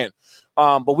 You can't.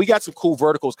 But we got some cool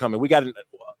verticals coming. We got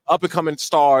up-and-coming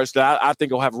stars that I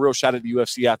think will have a real shot at the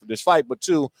UFC after this fight. But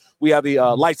 2, we have the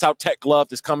Lights Out Tech glove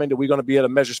that's coming that we're going to be able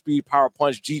to measure speed, power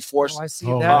punch, G-force. I see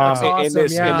that.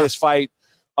 In this fight.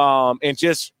 And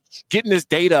just getting this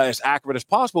data as accurate as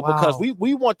possible because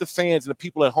we want the fans and the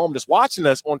people at home that's watching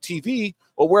us on TV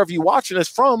or wherever you're watching us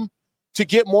from to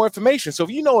get more information. So if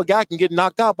you know a guy can get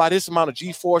knocked out by this amount of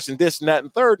G-force and this and that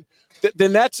and third,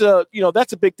 then that's a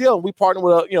big deal. And we partner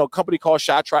with a company called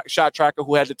Shot Tracker,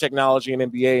 who has the technology in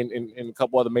NBA and a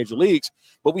couple other major leagues.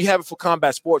 But we have it for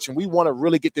combat sports, and we want to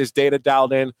really get this data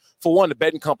dialed in. For one, the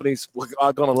betting companies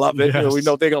are going to love it. Yes. We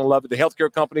know they're going to love it. The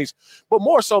healthcare companies, but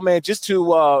more so, man, just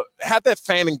to have that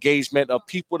fan engagement of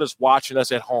people that's watching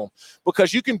us at home,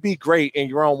 because you can be great in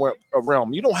your own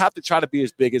realm. You don't have to try to be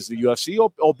as big as the UFC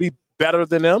or be better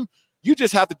than them. You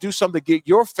just have to do something to get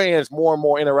your fans more and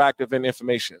more interactive and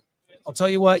information. I'll tell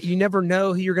you what, you never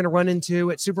know who you're going to run into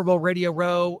at Super Bowl Radio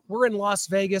Row. We're in Las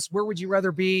Vegas. Where would you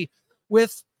rather be?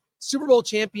 With Super Bowl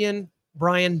champion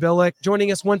Brian Billick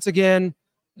joining us once again.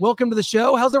 Welcome to the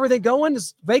show. How's everything going?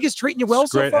 Is Vegas treating you well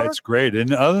so far? It's great.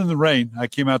 And other than the rain, I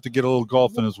came out to get a little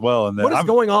golfing as well. And what is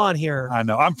going on here? I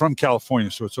know. I'm from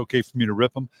California, so it's okay for me to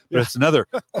rip them. But it's another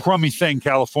crummy thing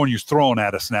California's throwing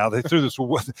at us now. They threw this,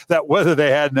 that weather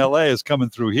they had in L.A. is coming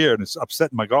through here, and it's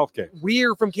upsetting my golf game. We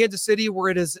are from Kansas City,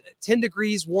 where it is 10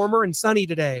 degrees warmer and sunny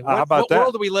today. How about that? What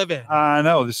world do we live in? I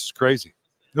know. This is crazy.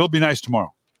 It'll be nice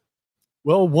tomorrow.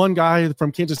 Well, one guy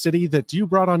from Kansas City that you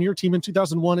brought on your team in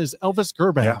 2001 is Elvis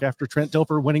Grbac. Yeah. After Trent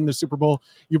Dilfer winning the Super Bowl,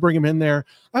 you bring him in there.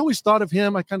 I always thought of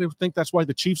him. I kind of think that's why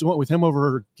the Chiefs went with him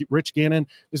over Rich Gannon,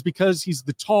 is because he's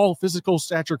the tall, physical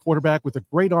stature quarterback with a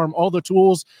great arm, all the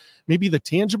tools, maybe the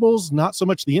tangibles, not so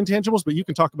much the intangibles, but you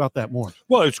can talk about that more.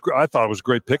 Well, I thought it was a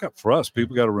great pickup for us.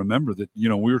 People got to remember that,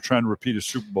 we were trying to repeat as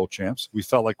Super Bowl champs. We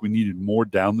felt like we needed more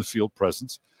down the field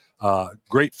presence,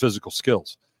 great physical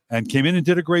skills. And came in and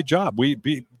did a great job. We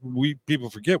people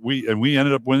forget we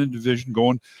ended up winning the division,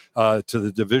 going to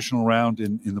the divisional round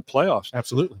in the playoffs.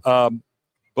 Absolutely.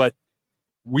 But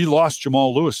we lost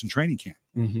Jamal Lewis in training camp.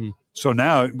 Mm-hmm. So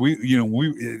now we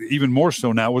even more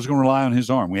so now was going to rely on his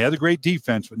arm. We had a great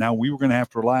defense, but now we were going to have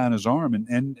to rely on his arm.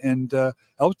 And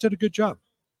Elvis did a good job.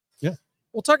 Yeah.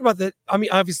 We'll talk about that. I mean,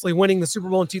 obviously winning the Super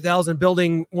Bowl in 2000,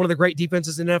 building one of the great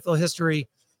defenses in NFL history.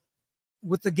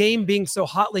 With the game being so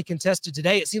hotly contested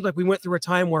today, it seems like we went through a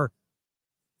time where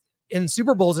in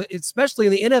Super Bowls, especially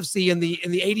in the NFC in the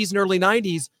 80s and early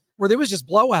 90s, where there was just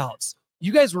blowouts.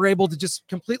 You guys were able to just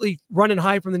completely run and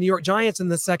hide from the New York Giants in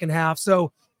the second half.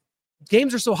 So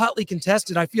games are so hotly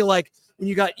contested. I feel like when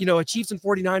you got, a Chiefs and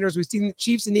 49ers, we've seen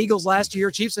Chiefs and Eagles last year,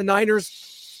 Chiefs and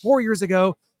Niners 4 years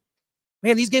ago.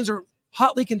 Man, these games are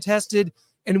hotly contested.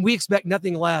 And we expect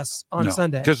nothing less on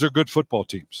Sunday. Because they're good football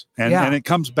teams. And it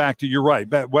comes back to, you're right,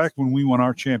 back when we won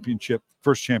our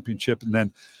first championship, and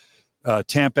then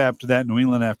Tampa after that, New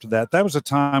England after that, that was a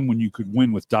time when you could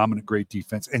win with dominant, great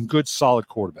defense and good, solid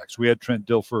quarterbacks. We had Trent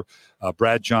Dilfer,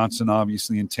 Brad Johnson,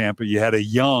 obviously, in Tampa. You had a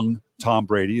young Tom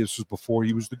Brady. This was before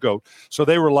he was the GOAT. So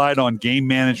they relied on game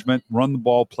management, run the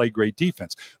ball, play great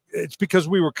defense. It's because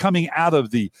we were coming out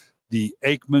of the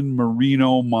Aikman,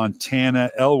 Marino,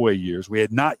 Montana, Elway years. We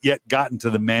had not yet gotten to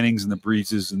the Mannings and the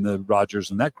Breezes and the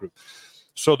Rodgers and that group.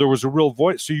 So there was a real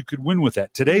voice. So you could win with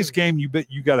that. Today's game, you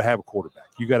got to have a quarterback.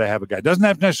 You got to have a guy. It doesn't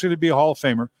have necessarily to be a Hall of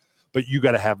Famer, but you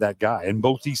got to have that guy. And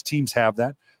both these teams have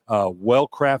that.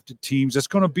 Well-crafted teams. It's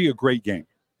going to be a great game.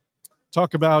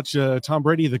 Talk about Tom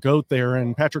Brady, the GOAT there,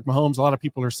 and Patrick Mahomes. A lot of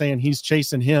people are saying he's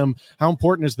chasing him. How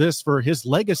important is this for his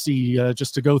legacy,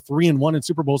 just to go 3-1 in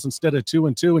Super Bowls instead of 2-2?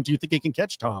 And do you think he can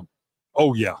catch Tom?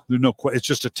 Oh, yeah. There's no question. It's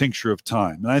just a tincture of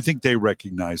time. And I think they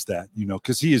recognize that,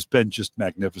 because he has been just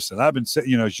magnificent. I've been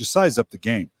saying, as you size up the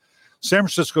game, San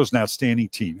Francisco's an outstanding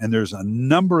team. And there's a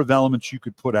number of elements you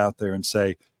could put out there and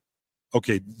say,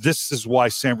 okay, this is why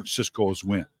San Francisco is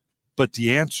win. But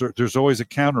the answer, there's always a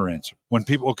counter answer. When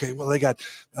people, they got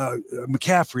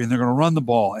McCaffrey and they're going to run the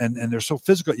ball and they're so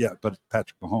physical. Yeah, but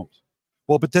Patrick Mahomes.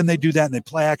 Well, but then they do that and they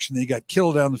play action. They got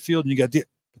killed down the field and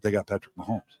but they got Patrick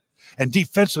Mahomes. And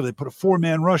defensively, they put a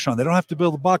 4-man rush on. They don't have to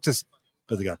build the boxes,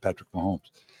 but they got Patrick Mahomes.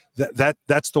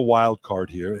 That's the wild card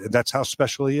here. That's how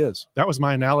special he is. That was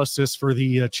my analysis for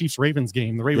the Chiefs-Ravens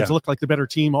game. The Ravens looked like the better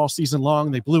team all season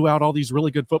long. They blew out all these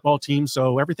really good football teams.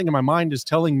 So everything in my mind is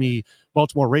telling me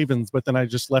Baltimore Ravens, but then I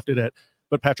just left it at,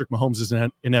 but Patrick Mahomes is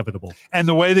inevitable. And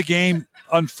the way the game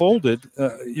unfolded,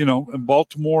 in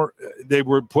Baltimore, they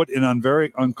were put in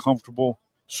very uncomfortable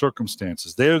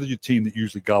circumstances. They're the team that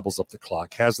usually gobbles up the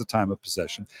clock, has the time of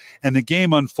possession. And the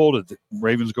game unfolded. The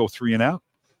Ravens go 3 and out.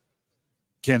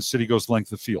 Kansas City goes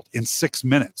length of field in 6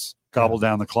 minutes, gobble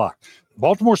down the clock.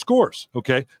 Baltimore scores,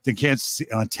 okay? Then Kansas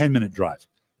City on a 10-minute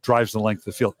drives the length of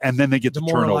the field, and then they get the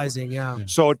turnover. Yeah.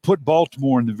 So it put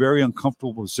Baltimore in the very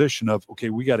uncomfortable position of, okay,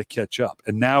 we got to catch up.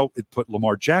 And now it put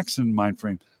Lamar Jackson in mind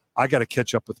frame. I got to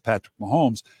catch up with Patrick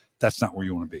Mahomes. That's not where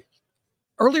you want to be.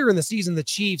 Earlier in the season, the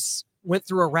Chiefs went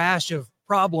through a rash of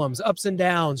problems, ups and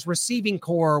downs. Receiving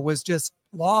core was just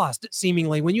lost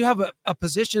seemingly when you have a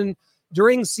position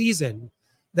during season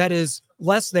that is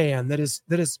less than, that is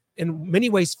in many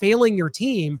ways failing your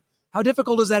team. How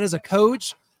difficult is that as a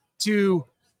coach to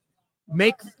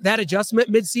make that adjustment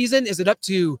mid-season? Is it up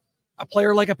to a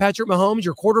player like a Patrick Mahomes,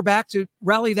 your quarterback, to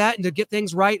rally that and to get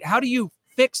things right? How do you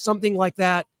fix something like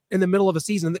that in the middle of a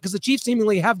season? Because the Chiefs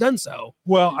seemingly have done so.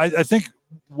 Well, I think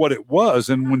what it was,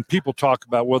 and when people talk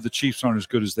about, well, the Chiefs aren't as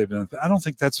good as they've been, I don't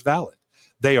think that's valid.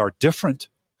 They are different.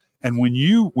 And when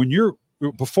you're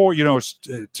before, it's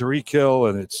Tyreek Hill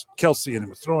and it's Kelsey and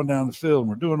we're throwing down the field and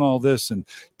we're doing all this and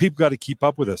people got to keep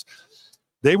up with us.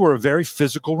 They were a very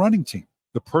physical running team.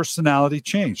 The personality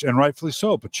changed, and rightfully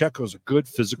so. Pacheco's a good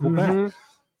physical back.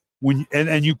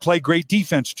 And you play great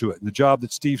defense to it. And the job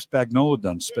that Steve Spagnuolo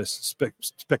done,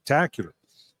 spectacular.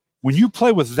 When you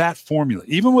play with that formula,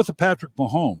 even with the Patrick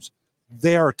Mahomes,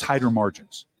 they are tighter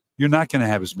margins. You're not going to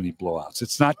have as many blowouts.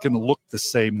 It's not going to look the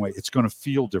same way. It's going to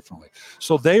feel differently.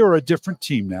 So they are a different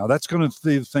team now. That's going to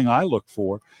be the thing I look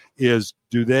for is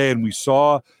do they, and we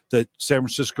saw that San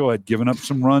Francisco had given up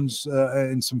some runs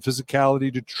and some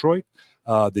physicality to Detroit.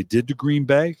 They did to Green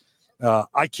Bay.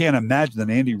 I can't imagine that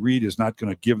Andy Reid is not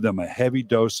going to give them a heavy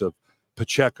dose of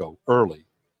Pacheco early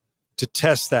to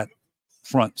test that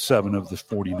front seven of the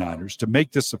 49ers, to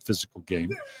make this a physical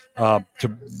game, to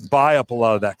buy up a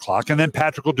lot of that clock. And then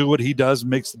Patrick will do what he does and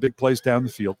makes the big plays down the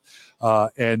field.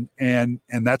 And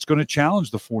that's going to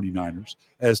challenge the 49ers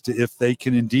as to if they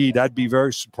can indeed. I'd be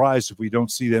very surprised if we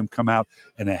don't see them come out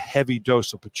in a heavy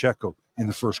dose of Pacheco in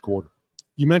the first quarter.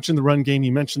 You mentioned the run game.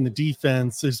 You mentioned the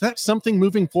defense. Is that something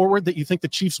moving forward that you think the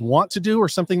Chiefs want to do, or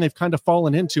something they've kind of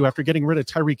fallen into after getting rid of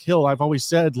Tyreek Hill? I've always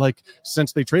said,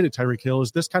 since they traded Tyreek Hill,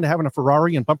 is this kind of having a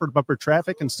Ferrari in bumper-to-bumper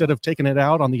traffic instead of taking it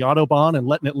out on the Autobahn and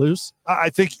letting it loose? I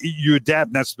think you adapt,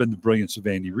 and that's been the brilliance of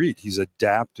Andy Reid. He's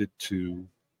adapted to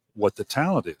what the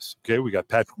talent is. Okay, we got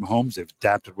Patrick Mahomes. They've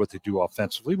adapted what they do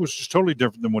offensively, which is totally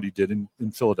different than what he did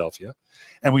in Philadelphia.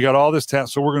 And we got all this talent,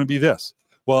 so we're going to be this.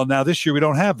 Well, now this year we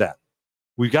don't have that.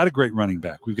 We've got a great running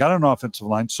back. We've got an offensive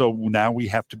line. So now we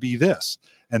have to be this.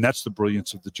 And that's the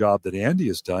brilliance of the job that Andy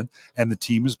has done. And the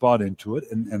team has bought into it.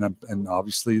 And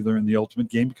obviously they're in the ultimate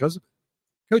game because of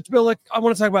it. Coach Billick, I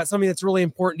want to talk about something that's really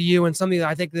important to you and something that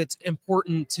I think that's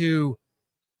important to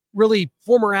really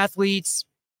former athletes,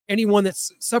 anyone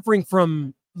that's suffering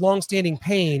from longstanding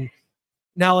pain.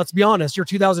 Now, let's be honest, your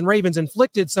 2000 Ravens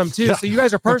inflicted some too. So you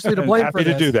guys are personally to blame for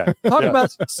this. Happy to do that. Talk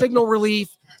about signal relief,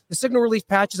 the signal relief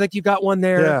patches, like you've got one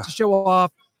there to show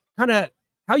off, kind of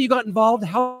how you got involved,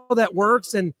 how that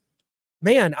works. And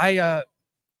man, I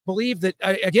believe that,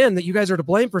 again, that you guys are to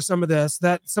blame for some of this,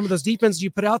 that some of those defenses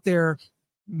you put out there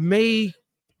may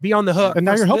be on the hook. And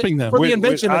now you're helping them. For the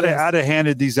invention of this. I'd have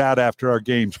handed these out after our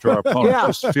games to our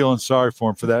opponents. Just feeling sorry for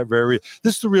them for that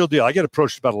this is the real deal. I get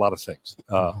approached about a lot of things,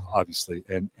 obviously.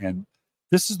 And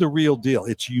this is the real deal.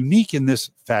 It's unique in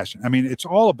this fashion. I mean, it's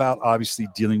all about obviously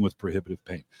dealing with prohibitive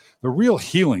pain. The real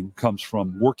healing comes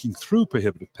from working through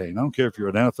prohibitive pain. I don't care if you're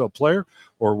an NFL player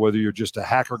or whether you're just a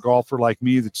hacker golfer like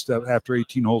me that's after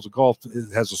 18 holes of golf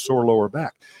has a sore lower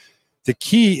back. The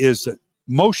key is that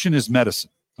motion is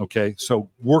medicine. Okay, so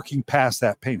working past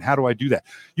that pain. How do I do that?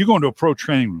 You go into a pro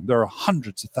training room, there are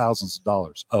hundreds of thousands of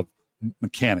dollars of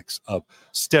mechanics, of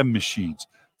STEM machines,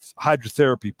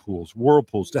 hydrotherapy pools,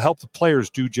 whirlpools to help the players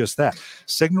do just that.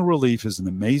 Signal Relief is an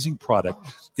amazing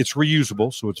product. It's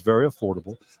reusable, so it's very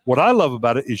affordable. What I love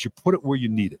about it is you put it where you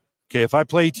need it. Okay, if I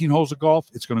play 18 holes of golf,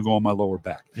 it's going to go on my lower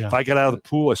back. Yeah. If I get out of the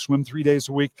pool, I swim 3 days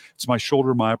a week, it's my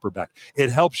shoulder, my upper back. It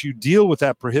helps you deal with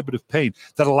that prohibitive pain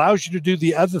that allows you to do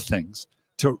the other things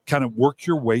to kind of work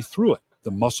your way through it.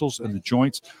 The muscles and the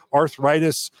joints,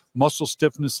 arthritis, muscle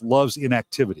stiffness loves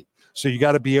inactivity. So you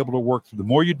got to be able to work through. The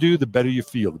more you do, the better you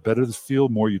feel. The better the feel,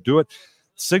 the more you do it.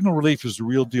 Signal Relief is the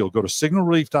real deal. Go to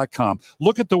signalrelief.com.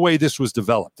 Look at the way this was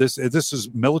developed. This is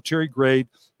military grade.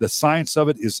 The science of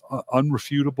it is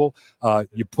unrefutable.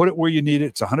 You put it where you need it.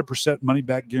 It's 100% money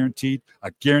back guaranteed. I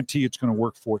guarantee it's going to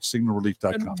work for it.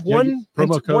 Signalrelief.com.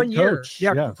 Promo code 1 year. coach.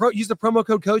 Use the promo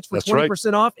code coach for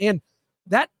 20% off. And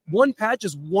that one patch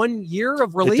is 1 year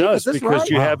of relief. It does, is this because right?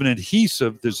 you have an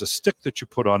adhesive. There's a stick that you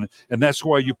put on it, and that's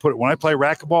why you put it. When I play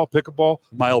racquetball, pickleball,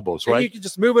 my elbows, and right? you can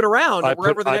just move it around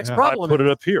wherever the next problem I put is.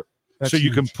 it up here. That's so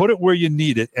you huge. can put it where you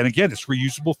need it. And again, it's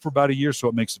reusable for about a year, so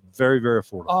it makes it very, very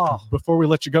affordable. Oh, Before we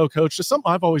let you go, Coach, just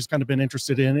something I've always kind of been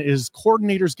interested in is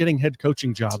coordinators getting head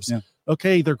coaching jobs. Yeah.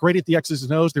 Okay, they're great at the X's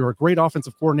and O's. They were a great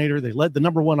offensive coordinator. They led the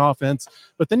number one offense.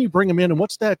 But then you bring them in, and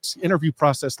what's that interview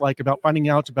process like about finding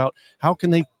out about how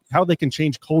can they how they can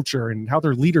change culture and how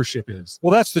their leadership is.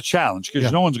 Well, that's the challenge, because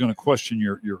Yeah. no one's going to question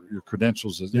your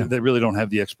credentials. Yeah. They really don't have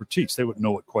the expertise. They wouldn't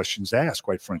know what questions to ask,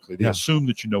 quite frankly. They Yeah. assume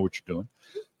that you know what you're doing,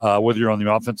 whether you're on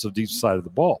the offensive defensive side of the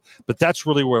ball. But that's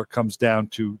really where it comes down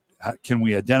to, can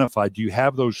we identify, do you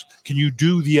have those, can you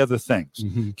do the other things?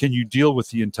 Mm-hmm. Can you deal with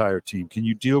the entire team? Can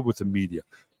you deal with the media?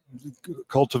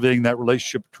 Cultivating that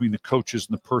relationship between the coaches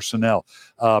and the personnel.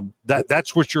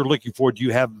 That's what you're looking for. Do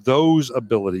you have those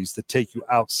abilities that take you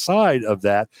outside of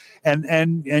that?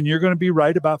 And you're going to be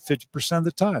right about 50% of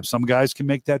the time. Some guys can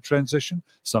make that transition,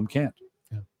 some can't.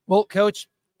 Yeah. Well, Coach,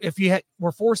 if you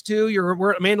were forced to,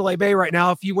 we're at Mandalay Bay right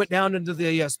now. If you went down into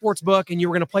the sports book and you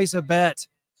were going to place a bet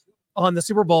on the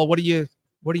Super Bowl, what are you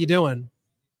doing?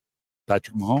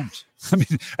 Patrick Mahomes. I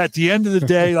mean, at the end of the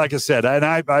day, like I said, and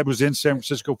I was in San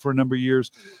Francisco for a number of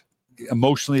years,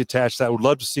 emotionally attached. I would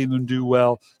love to see them do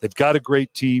well. They've got a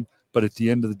great team, but at the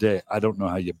end of the day, I don't know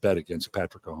how you bet against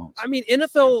Patrick Mahomes. I mean,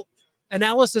 NFL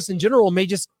analysis in general may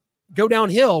just go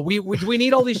downhill. Do we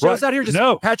need all these shows Right. out here? Just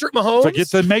No. Patrick Mahomes, Forget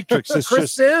the Matrix. It's Chris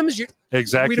just Sims.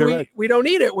 exactly right. We don't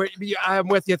need it. I'm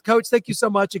with you, Coach. Thank you so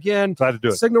much again. Try to do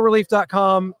it.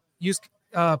 Signalrelief.com. Use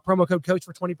promo code Coach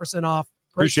for 20% off.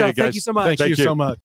 Great Appreciate stuff. it, guys. Thank you so much. Thank you so much.